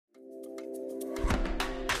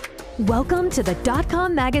Welcome to the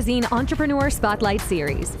DotCom Magazine Entrepreneur Spotlight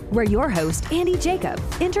Series, where your host, Andy Jacob,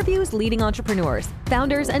 interviews leading entrepreneurs,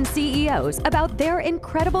 founders, and CEOs about their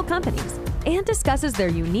incredible companies and discusses their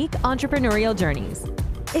unique entrepreneurial journeys.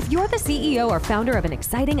 If you're the CEO or founder of an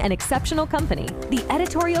exciting and exceptional company, the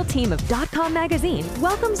editorial team of DotCom Magazine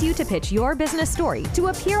welcomes you to pitch your business story to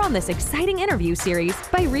appear on this exciting interview series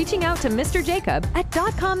by reaching out to Mr. Jacob at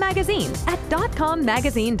DotCom Magazine at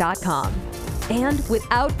dotcommagazine.com. And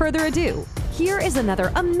without further ado, here is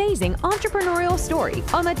another amazing entrepreneurial story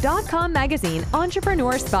on the DotCom Magazine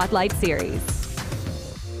Entrepreneur Spotlight Series.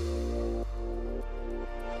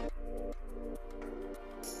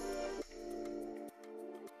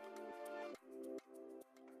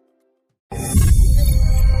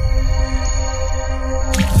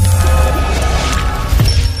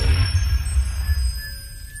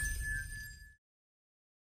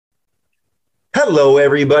 Hello,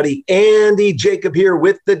 everybody. Andy Jacob here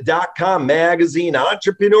with the DotCom Magazine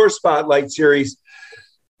Entrepreneur Spotlight Series.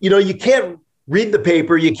 You know, you can't read the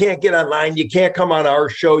paper, you can't get online, you can't come on our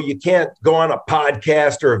show, you can't go on a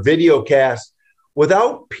podcast or a video cast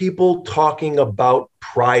without people talking about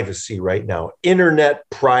privacy right now, internet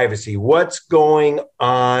privacy. What's going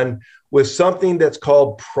on with something that's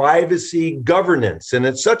called privacy governance? And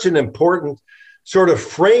it's such an important sort of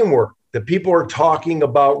framework that people are talking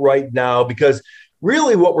about right now, because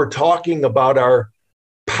really what we're talking about are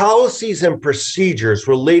policies and procedures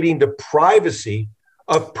relating to privacy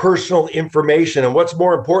of personal information. And what's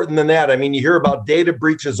more important than that? I mean, you hear about data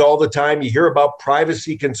breaches all the time. You hear about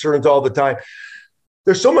privacy concerns all the time.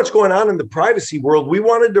 There's so much going on in the privacy world. We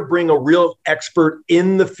wanted to bring a real expert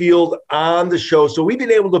in the field on the show. So we've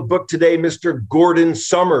been able to book today Mr. Gordon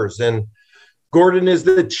Summers. And Gordon is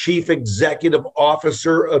the Chief Executive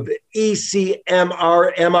Officer of ECMRMIG,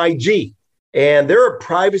 and they're a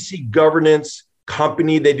privacy governance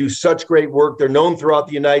company. They do such great work. They're known throughout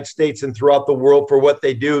the United States and throughout the world for what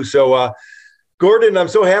they do. So, Gordon, I'm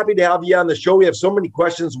so happy to have you on the show. We have so many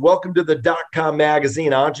questions. Welcome to the DotCom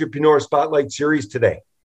Magazine Entrepreneur Spotlight Series today.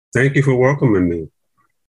 Thank you for welcoming me.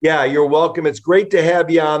 Yeah, you're welcome. It's great to have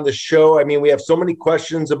you on the show. I mean, we have so many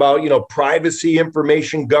questions about, privacy,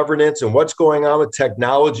 information governance, and what's going on with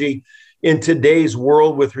technology in today's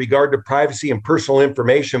world with regard to privacy and personal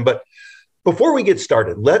information. But before we get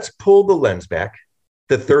started, let's pull the lens back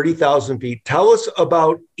to 30,000 feet. Tell us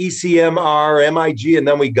about ECMRMIG, and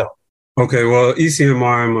then we go. Okay, well,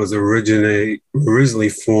 ECMRM was originally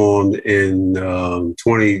formed in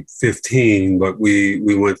 2015, but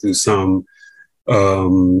we went through some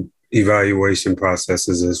evaluation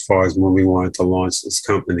processes as far as when we wanted to launch this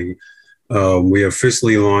company. We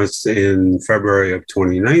officially launched in February of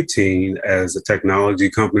 2019 as a technology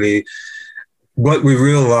company, but we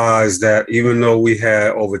realized that even though we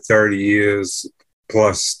had over 30 years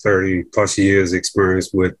plus years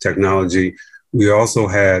experience with technology, we also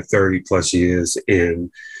had 30 plus years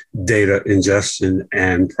in data ingestion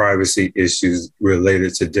and privacy issues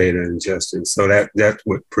related to data ingestion. So that's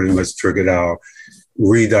what pretty much triggered our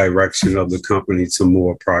redirection of the company to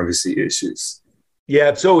more privacy issues. Yeah,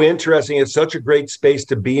 it's so interesting. It's such a great space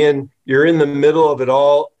to be in. You're in the middle of it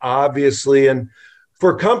all, obviously. And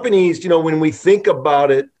for companies, when we think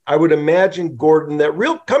about it, I would imagine, Gordon, that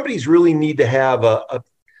real companies really need to have a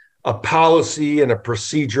policy and a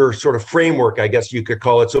procedure sort of framework, I guess you could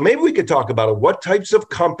call it. So maybe we could talk about it. What types of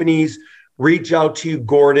companies reach out to you,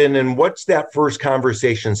 Gordon, and what's that first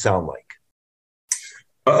conversation sound like?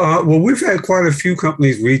 Well, we've had quite a few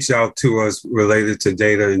companies reach out to us related to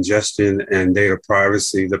data ingestion and data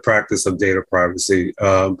privacy, the practice of data privacy.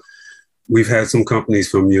 We've had some companies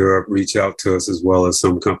from Europe reach out to us, as well as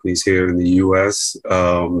some companies here in the US.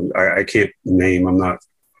 I can't name, I'm not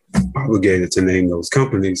obligated to name those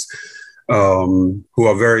companies, who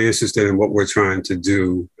are very interested in what we're trying to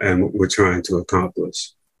do and what we're trying to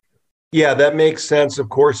accomplish. Yeah, that makes sense, of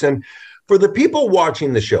course. And for the people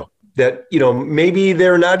watching the show that, maybe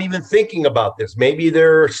they're not even thinking about this. Maybe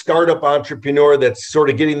they're a startup entrepreneur that's sort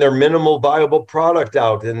of getting their minimal viable product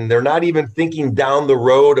out, and they're not even thinking down the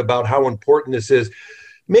road about how important this is.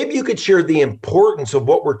 Maybe you could share the importance of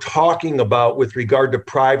what we're talking about with regard to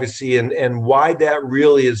privacy and why that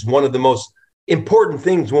really is one of the most important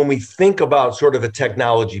things when we think about sort of a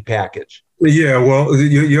technology package. Yeah, well,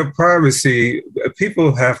 your privacy,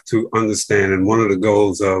 people have to understand, and one of the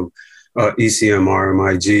goals of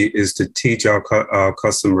ECMRMIG is to teach our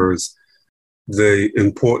customers the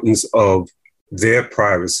importance of their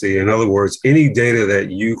privacy. In other words, any data that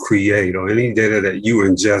you create or any data that you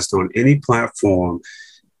ingest on any platform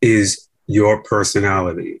is your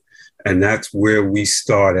personality. And that's where we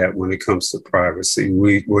start at when it comes to privacy.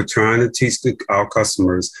 We're trying to teach our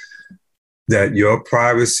customers that your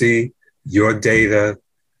privacy, your data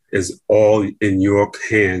is all in your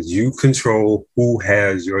hands. You control who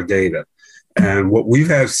has your data. And what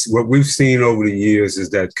we've seen over the years is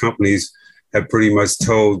that companies have pretty much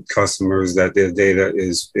told customers that their data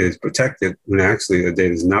is protected when actually their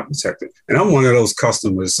data is not protected. And I'm one of those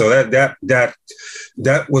customers. So that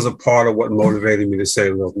was a part of what motivated me to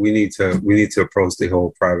say, look, we need to approach the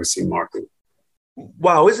whole privacy market.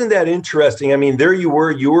 Wow, isn't that interesting? I mean, there you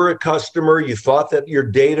were a customer, you thought that your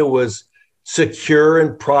data was secure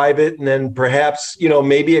and private, and then perhaps,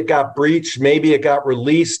 maybe it got breached, maybe it got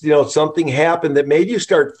released, something happened that made you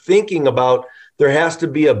start thinking about there has to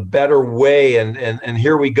be a better way. And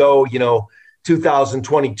here we go,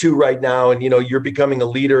 2022 right now, and, you're becoming a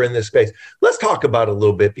leader in this space. Let's talk about it a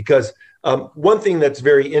little bit, because one thing that's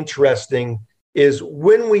very interesting is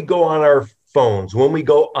when we go on our phones, when we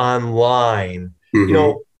go online,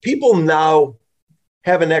 people now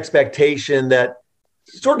have an expectation that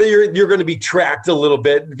sort of you're going to be tracked a little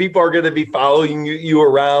bit. People are going to be following you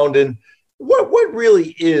around. And what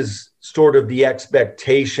really is sort of the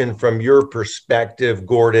expectation from your perspective,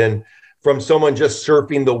 Gordon, from someone just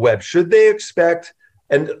surfing the web? Should they expect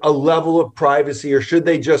a level of privacy, or should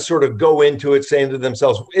they just sort of go into it saying to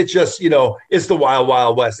themselves, it's just, it's the wild,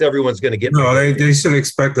 wild west. Everyone's going to get. No, they should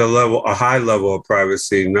expect a high level of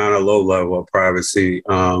privacy, not a low level of privacy.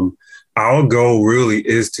 Our goal really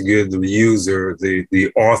is to give the user,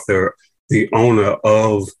 the author, the owner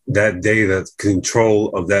of that data, control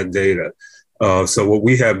of that data. So what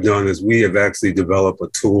we have done is we have actually developed a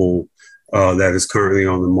tool that is currently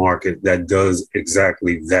on the market that does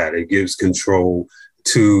exactly that. It gives control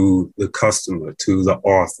to the customer, to the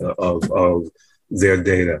author of their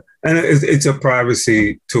data. And it's a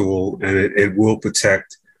privacy tool, and it will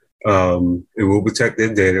protect their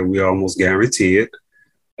data. We almost guarantee it.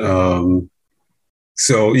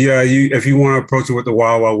 So yeah, if you want to approach it with the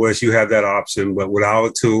Wild Wild West, you have that option. But with our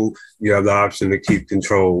tool, you have the option to keep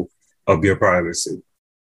control of your privacy.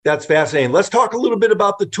 That's fascinating. Let's talk a little bit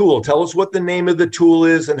about the tool. Tell us what the name of the tool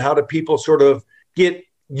is and how do people sort of get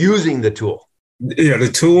using the tool. Yeah, the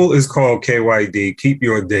tool is called KYD, Keep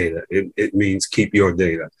Your Data. It means keep your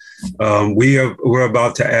data. We're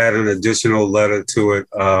about to add an additional letter to it.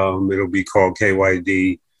 It'll be called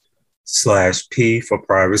KYD/P for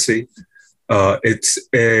privacy. It's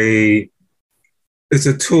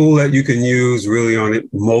a tool that you can use really on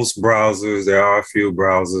most browsers. There are a few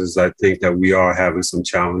browsers I think that we are having some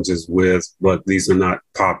challenges with, but these are not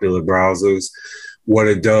popular browsers. What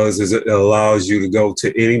it does is it allows you to go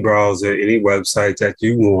to any browser, any website that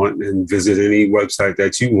you want, and visit any website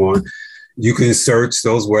that you want. You can search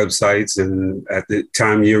those websites, and at the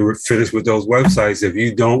time you're finished with those websites, if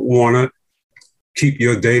you don't want to keep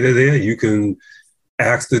your data there, you can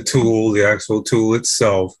ask the tool, the actual tool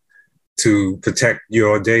itself, to protect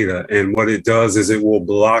your data. And what it does is it will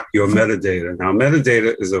block your metadata. Now,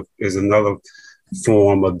 metadata is another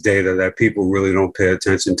form of data that people really don't pay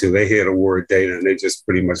attention to. They hear the word data and they just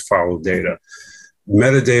pretty much follow data.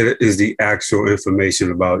 Metadata is the actual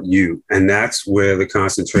information about you. And that's where the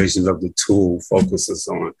concentration of the tool focuses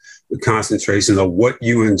on. The concentration of what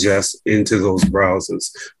you ingest into those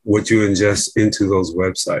browsers, what you ingest into those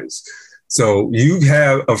websites. So you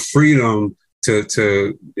have a freedom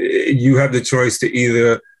you have the choice to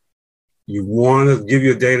either you want to give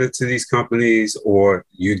your data to these companies or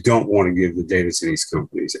you don't want to give the data to these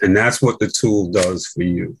companies. And that's what the tool does for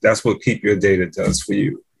you. That's what Keep Your Data does for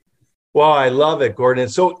you. Well, I love it, Gordon.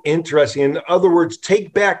 It's so interesting. In other words,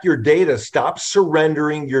 take back your data. Stop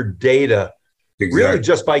surrendering your data, exactly. Really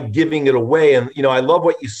just by giving it away. And, I love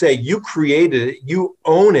what you say. You created it. You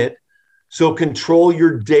own it. So control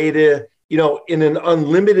your data, in an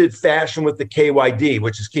unlimited fashion with the KYD,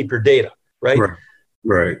 which is keep your data, right?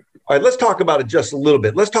 Right. All right, let's talk about it just a little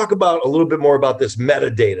bit. Let's talk about a little bit more about this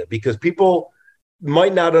metadata, because people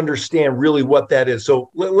might not understand really what that is. So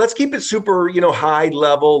let's keep it super, high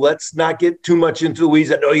level. Let's not get too much into the weeds.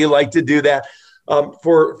 I know you like to do that.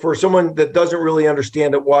 For someone that doesn't really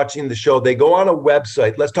understand it watching the show, they go on a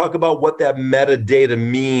website. Let's talk about what that metadata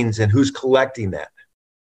means and who's collecting that.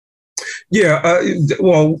 Yeah,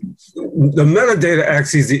 well, the metadata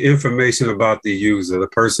actually is the information about the user, the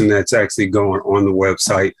person that's actually going on the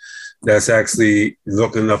website, that's actually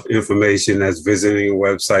looking up information, that's visiting a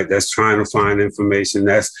website, that's trying to find information.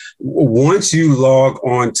 That's once you log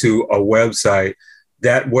on to a website,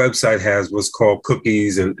 that website has what's called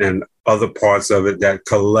cookies and other parts of it that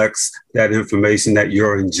collects that information that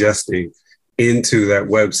you're ingesting into that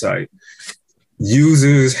website.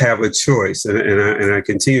 Users have a choice, and I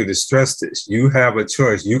continue to stress this. You have a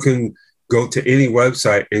choice. You can go to any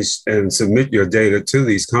website and submit your data to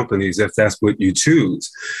these companies if that's what you choose.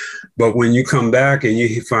 But when you come back and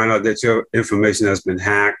you find out that your information has been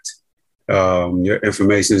hacked, your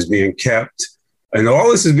information is being kept, and all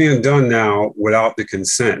this is being done now without the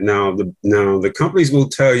consent. Now the companies will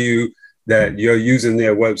tell you that you're using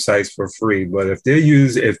their websites for free, but if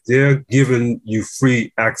they're giving you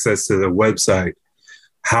free access to the website,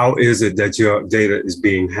 how is it that your data is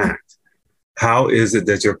being hacked? How is it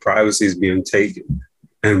that your privacy is being taken?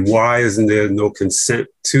 And why isn't there no consent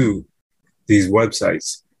to these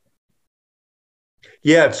websites?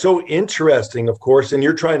 Yeah, it's so interesting, of course, and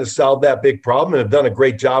you're trying to solve that big problem and have done a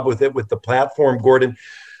great job with it with the platform, Gordon.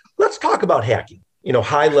 Let's talk about hacking,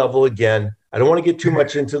 high level again. I don't want to get too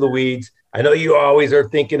much into the weeds. I know you always are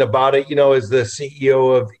thinking about it, as the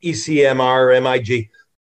CEO of ECMRMIG.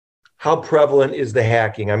 How prevalent is the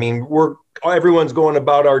hacking? I mean, everyone's going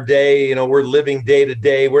about our day, we're living day to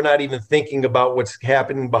day. We're not even thinking about what's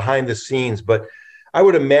happening behind the scenes, but I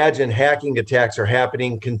would imagine hacking attacks are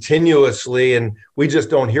happening continuously, and we just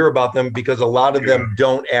don't hear about them because a lot of them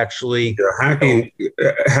don't actually.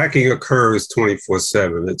 Hacking occurs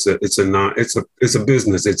 24/7. It's a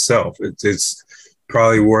business itself. It's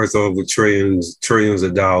probably worth over trillions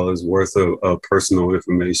of dollars worth of personal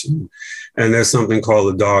information. And there's something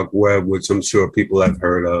called the dark web, which I'm sure people have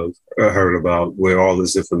heard about, where all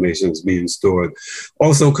this information is being stored.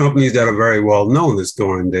 Also, companies that are very well known are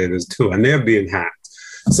storing data too, and they're being hacked.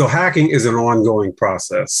 So hacking is an ongoing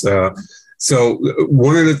process. So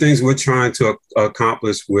one of the things we're trying to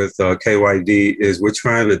accomplish with KYD is we're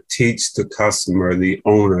trying to teach the customer, the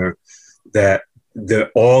owner, that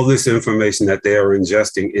all this information that they are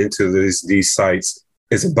ingesting into these sites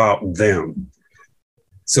is about them.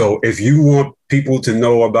 So if you want people to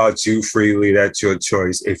know about you freely, that's your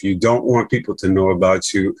choice. If you don't want people to know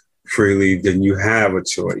about you freely, then you have a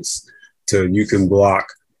choice. You can block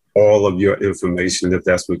all of your information if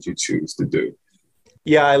that's what you choose to do.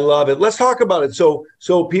 Yeah, I love it. Let's talk about it. So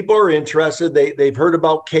people are interested. They've heard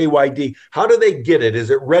about KYD. How do they get it? Is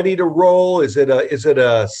it ready to roll? Is it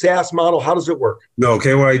a SaaS model? How does it work? No,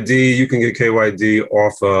 KYD. You can get KYD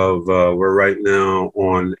off of. We're right now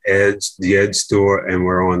on the Edge store, and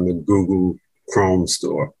we're on the Google Chrome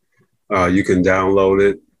store. You can download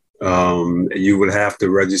it. You would have to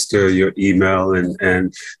register your email,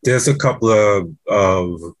 and there's a couple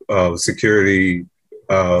of security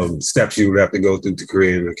steps you would have to go through to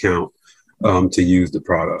create an account to use the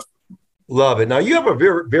product. Love it. Now, you have a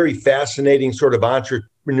very, very fascinating sort of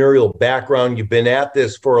entrepreneurial background. You've been at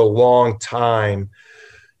this for a long time.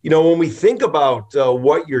 When we think about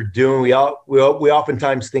what you're doing, we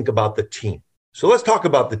oftentimes think about the team. So let's talk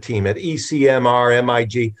about the team at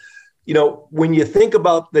ECMRMIG. When you think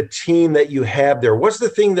about the team that you have there, what's the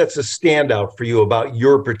thing that's a standout for you about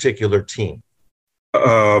your particular team?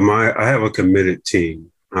 I have a committed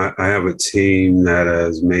team. I have a team that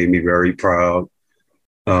has made me very proud.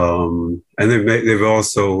 And they've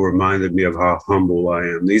also reminded me of how humble I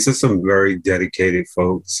am. These are some very dedicated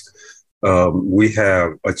folks. We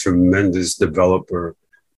have a tremendous developer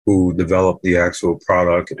who developed the actual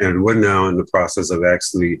product, and we're now in the process of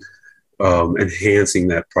actually enhancing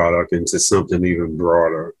that product into something even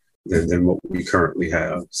broader than what we currently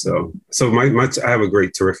have. So I have a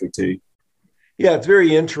terrific team. Yeah, it's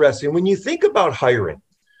very interesting. When you think about hiring,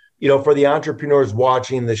 for the entrepreneurs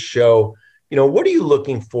watching this show, what are you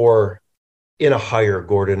looking for in a hire,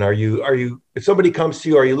 Gordon? Are you, if somebody comes to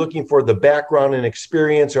you, are you looking for the background and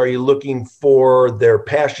experience? Are you looking for their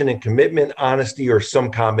passion and commitment, honesty, or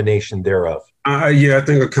some combination thereof? Yeah, I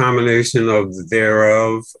think a combination of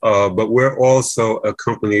thereof. But we're also a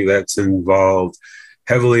company that's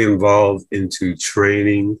heavily involved into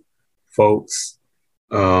training folks.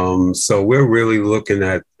 So we're really looking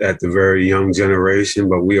at the very young generation,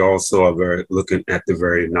 but we also are looking at the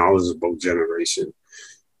very knowledgeable generation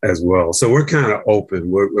as well. So we're kind of open.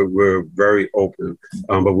 We're very open,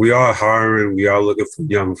 but we are hiring. We are looking for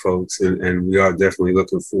young folks, and we are definitely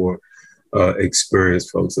looking for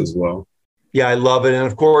experienced folks as well. Yeah, I love it. And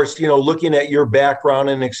of course, looking at your background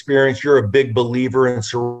and experience, you're a big believer in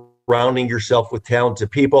surrounding yourself with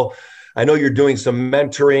talented people. I know you're doing some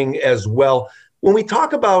mentoring as well. When we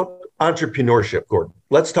talk about entrepreneurship, Gordon,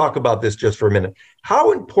 let's talk about this just for a minute.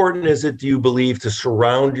 How important is it, do you believe, to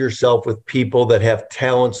surround yourself with people that have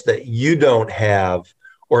talents that you don't have,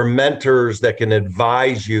 or mentors that can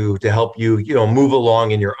advise you to help you, move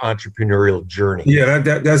along in your entrepreneurial journey? Yeah,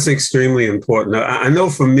 that's extremely important. I know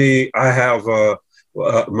for me, I have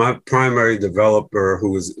my primary developer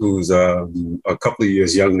who's a couple of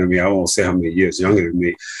years younger than me. I won't say how many years younger than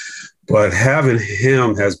me. But having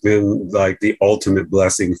him has been like the ultimate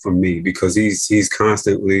blessing for me, because he's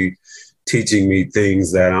constantly teaching me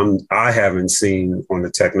things that I haven't seen on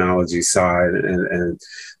the technology side. And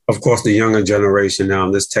of course, the younger generation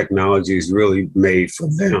now, this technology is really made for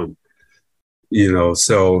them.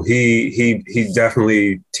 So he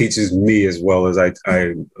definitely teaches me as well as I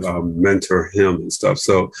mentor him and stuff.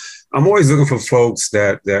 So I'm always looking for folks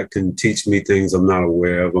that can teach me things I'm not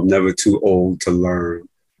aware of. I'm never too old to learn,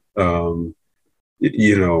 the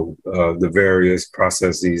various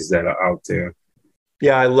processes that are out there.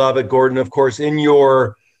 Yeah, I love it, Gordon. Of course, in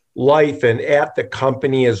your life and at the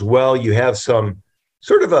company as well, you have some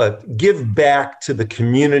sort of a give back to the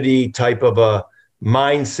community type of a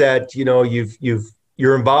mindset.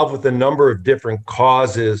 You're involved with a number of different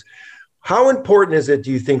causes. How important is it,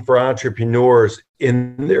 do you think, for entrepreneurs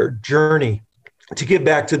in their journey to give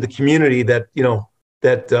back to the community that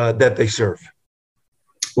they serve?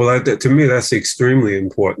 Well, to me, that's extremely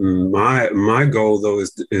important. My goal, though,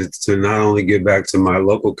 is to not only give back to my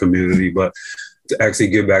local community, but to actually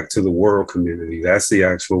give back to the world community. That's the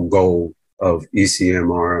actual goal of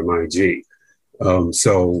ECMRMIG.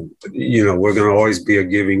 So, we're going to always be a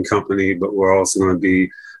giving company, but we're also going to be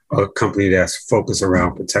a company that's focused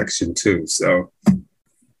around protection too. So,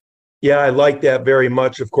 yeah, I like that very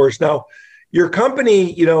much. Of course, now your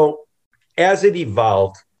company, as it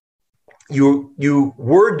evolved, you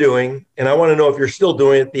were doing, and I want to know if you're still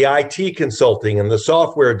doing it, the IT consulting and the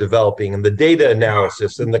software developing and the data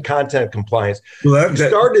analysis and the content compliance. Well, you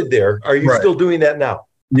started there. Are you still doing that now?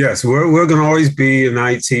 Yes, we're going to always be an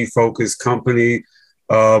IT-focused company,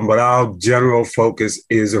 but our general focus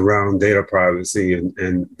is around data privacy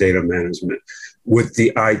and data management, with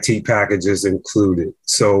the IT packages included.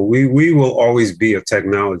 So we will always be a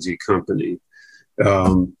technology company,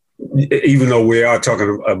 even though we are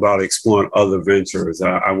talking about exploring other ventures.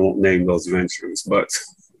 I won't name those ventures, but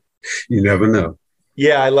you never know.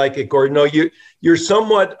 Yeah, I like it, Gordon. No, you're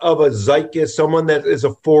somewhat of a zeitgeist, someone that is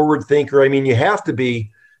a forward thinker. I mean, you have to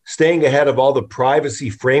be staying ahead of all the privacy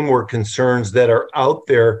framework concerns that are out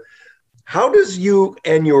there. How does you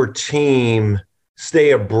and your team stay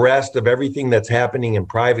abreast of everything that's happening in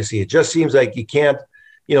privacy? It just seems like you can't,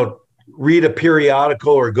 read a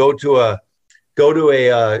periodical or go to a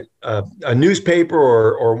newspaper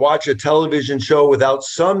or watch a television show without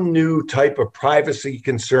some new type of privacy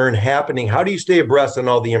concern happening. How do you stay abreast on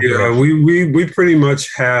all the information? Yeah, we pretty much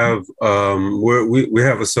have we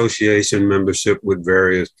have association membership with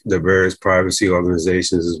the various privacy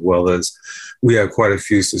organizations, as well as we have quite a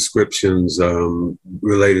few subscriptions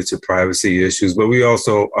related to privacy issues. But we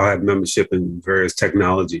also have membership in various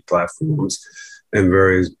technology platforms and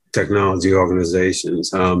various technology organizations.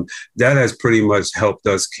 That has pretty much helped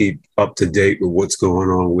us keep up to date with what's going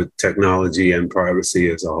on with technology and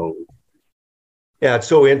privacy as a whole. Yeah, it's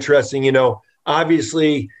so interesting.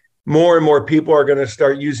 Obviously, more and more people are going to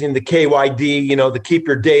start using the KYD, the keep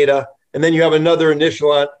your data. And then you have another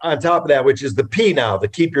initial on top of that, which is the P now, the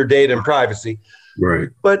keep your data and privacy. Right.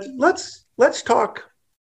 But let's talk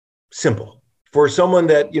simple. For someone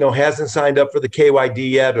that, hasn't signed up for the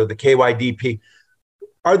KYD yet or the KYDP,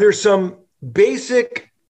 are there some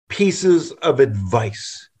basic pieces of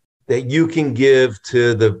advice that you can give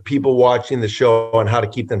to the people watching the show on how to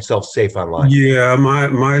keep themselves safe online? Yeah,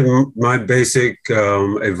 my basic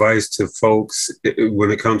advice to folks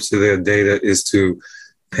when it comes to their data is to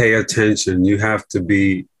pay attention. You have to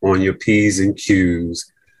be on your P's and Q's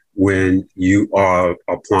when you are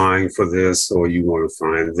applying for this, or you want to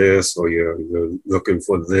find this, or you're looking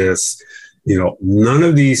for this. None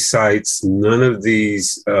of these sites,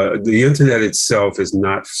 the internet itself is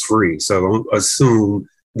not free. So don't assume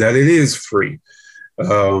that it is free.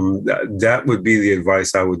 That would be the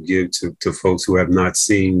advice I would give to folks who have not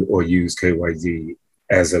seen or used KYD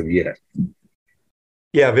as of yet.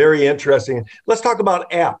 Yeah, very interesting. Let's talk about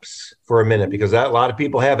apps for a minute, because a lot of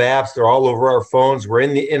people have apps. They're all over our phones. We're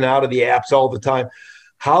in and out of the apps all the time.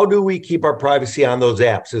 How do we keep our privacy on those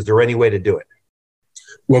apps? Is there any way to do it?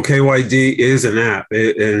 Well, KYD is an app, and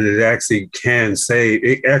it actually can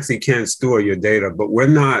store your data, but we're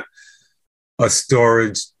not a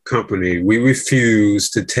storage company. We refuse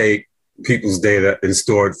to take people's data and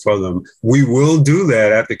store it for them. We will do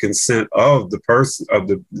that at the consent of the person, of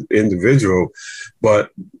the individual,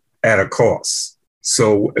 but at a cost.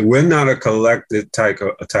 So we're not a collected type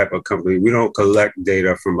of company. We don't collect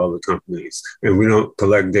data from other companies, and we don't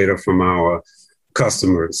collect data from our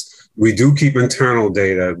customers. We do keep internal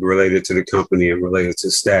data related to the company and related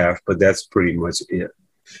to staff, but that's pretty much it.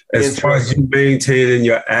 As far as you maintaining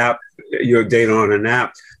your data on an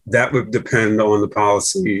app, that would depend on the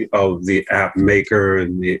policy of the app maker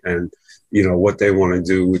and what they want to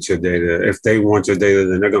do with your data. If they want your data,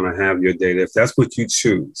 then they're going to have your data. If that's what you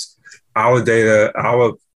choose. Our data,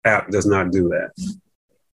 our app does not do that.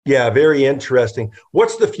 Yeah, very interesting.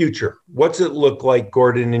 What's the future? What's it look like,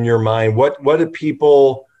 Gordon, in your mind? What do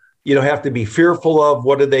people, have to be fearful of?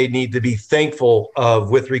 What do they need to be thankful of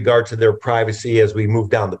with regard to their privacy as we move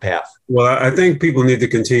down the path? Well, I think people need to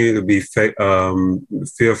continue to be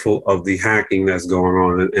fearful of the hacking that's going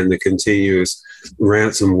on and the continuous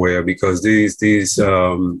ransomware, because these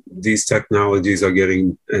technologies are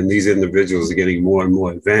getting, and these individuals are getting more and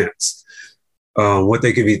more advanced. What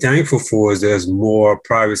they can be thankful for is there's more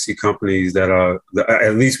privacy companies that are,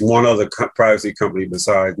 at least one other privacy company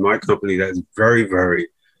besides my company, that's very, very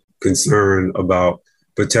concerned about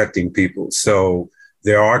protecting people. So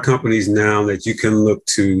there are companies now that you can look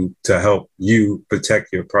to help you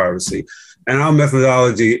protect your privacy. And our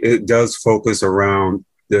methodology, it does focus around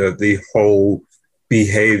the whole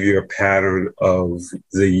behavior pattern of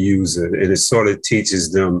the user. And it sort of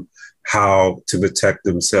teaches them how to protect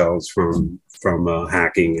themselves from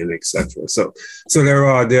hacking and et cetera. So there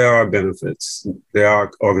are benefits. There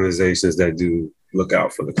are organizations that do look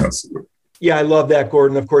out for the customer. Yeah, I love that,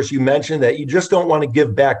 Gordon. Of course, you mentioned that you just don't want to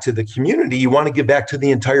give back to the community. You want to give back to the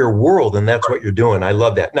entire world, and that's what you're doing. I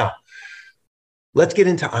love that. Now, let's get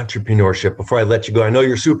into entrepreneurship before I let you go. I know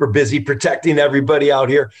you're super busy protecting everybody out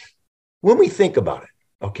here. When we think about it,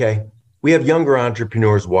 okay, we have younger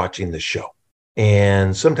entrepreneurs watching the show,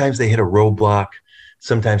 and sometimes they hit a roadblock.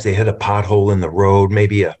 Sometimes they hit a pothole in the road,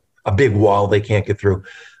 maybe a big wall they can't get through.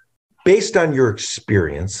 Based on your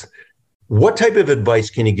experience, what type of advice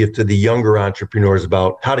can you give to the younger entrepreneurs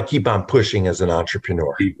about how to keep on pushing as an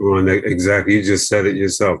entrepreneur? Keep on, exactly. You just said it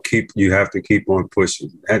yourself. You have to keep on pushing.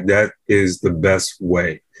 That is the best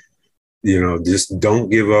way. Just don't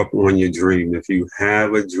give up on your dream. If you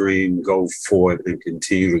have a dream, go for it and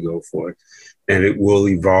continue to go for it. And it will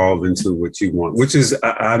evolve into what you want, which is,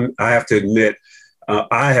 I have to admit,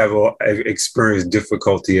 I have experienced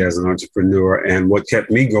difficulty as an entrepreneur, and what kept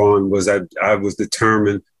me going was I was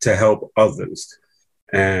determined to help others.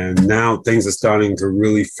 And now things are starting to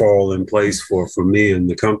really fall in place for me and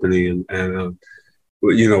the company. And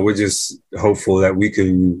we're just hopeful that we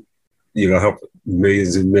can, help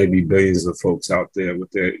millions and maybe billions of folks out there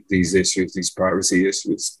with these issues, these privacy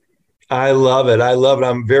issues. I love it. I love it.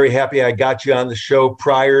 I'm very happy I got you on the show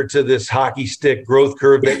prior to this hockey stick growth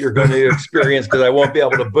curve that you're going to experience, because I won't be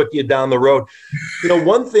able to book you down the road.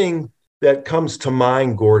 One thing that comes to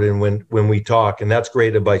mind, Gordon, when we talk, and that's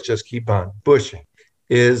great advice, just keep on pushing,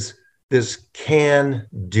 is this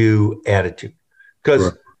can-do attitude. Because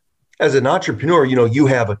right. As an entrepreneur, you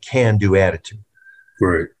have a can-do attitude.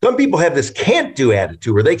 Right. Some people have this can't-do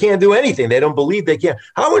attitude where they can't do anything. They don't believe they can.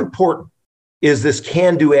 How important is this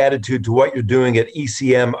can-do attitude to what you're doing at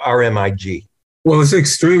ECMRMIG? Well, it's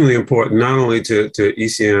extremely important, not only to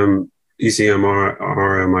ECMRMIG,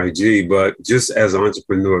 but just as an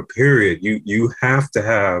entrepreneur, period. You have to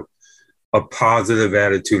have a positive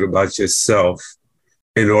attitude about yourself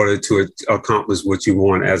in order to accomplish what you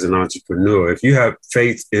want as an entrepreneur. If you have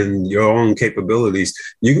faith in your own capabilities,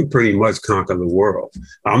 you can pretty much conquer the world.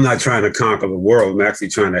 I'm not trying to conquer the world. I'm actually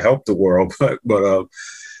trying to help the world, but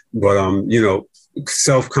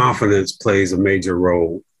self-confidence plays a major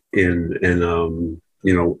role in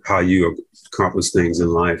how you accomplish things in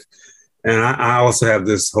life. And I also have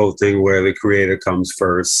this whole thing where the creator comes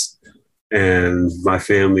first and my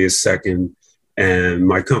family is second and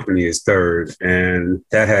my company is third. And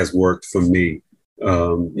that has worked for me,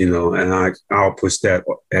 and I'll push that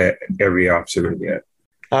at every option I get.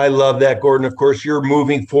 I love that, Gordon. Of course, you're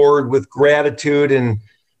moving forward with gratitude and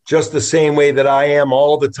just the same way that I am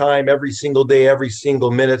all the time, every single day, every single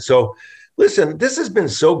minute. So listen, this has been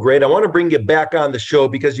so great. I want to bring you back on the show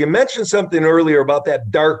because you mentioned something earlier about that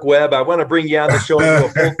dark web. I want to bring you on the show and do a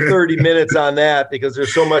full 30 minutes on that because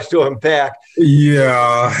there's so much to unpack.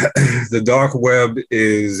 Yeah, the dark web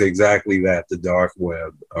is exactly that, the dark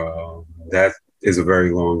web. That is a very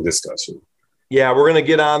long discussion. Yeah, we're going to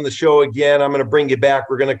get on the show again. I'm going to bring you back.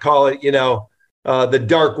 We're going to call it, the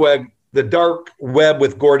dark web. The dark web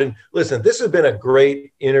with Gordon. Listen, this has been a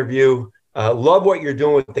great interview. Love what you're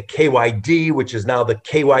doing with the KYD, which is now the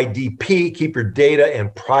KYDP. Keep your data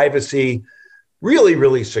and privacy really,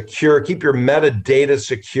 really secure. Keep your metadata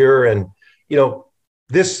secure. And,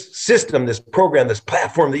 this system, this program, this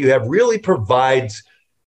platform that you have really provides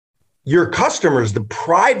your customers the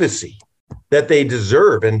privacy that they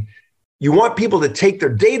deserve. And you want people to take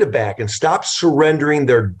their data back and stop surrendering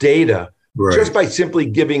their data Right. just by simply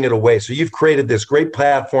giving it away. So you've created this great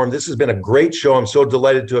platform. This has been a great show. I'm so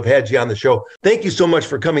delighted to have had you on the show. Thank you so much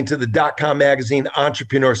for coming to the .com Magazine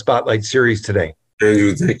Entrepreneur Spotlight Series today.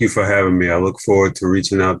 Andrew, thank you for having me. I look forward to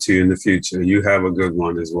reaching out to you in the future. You have a good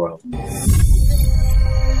one as well.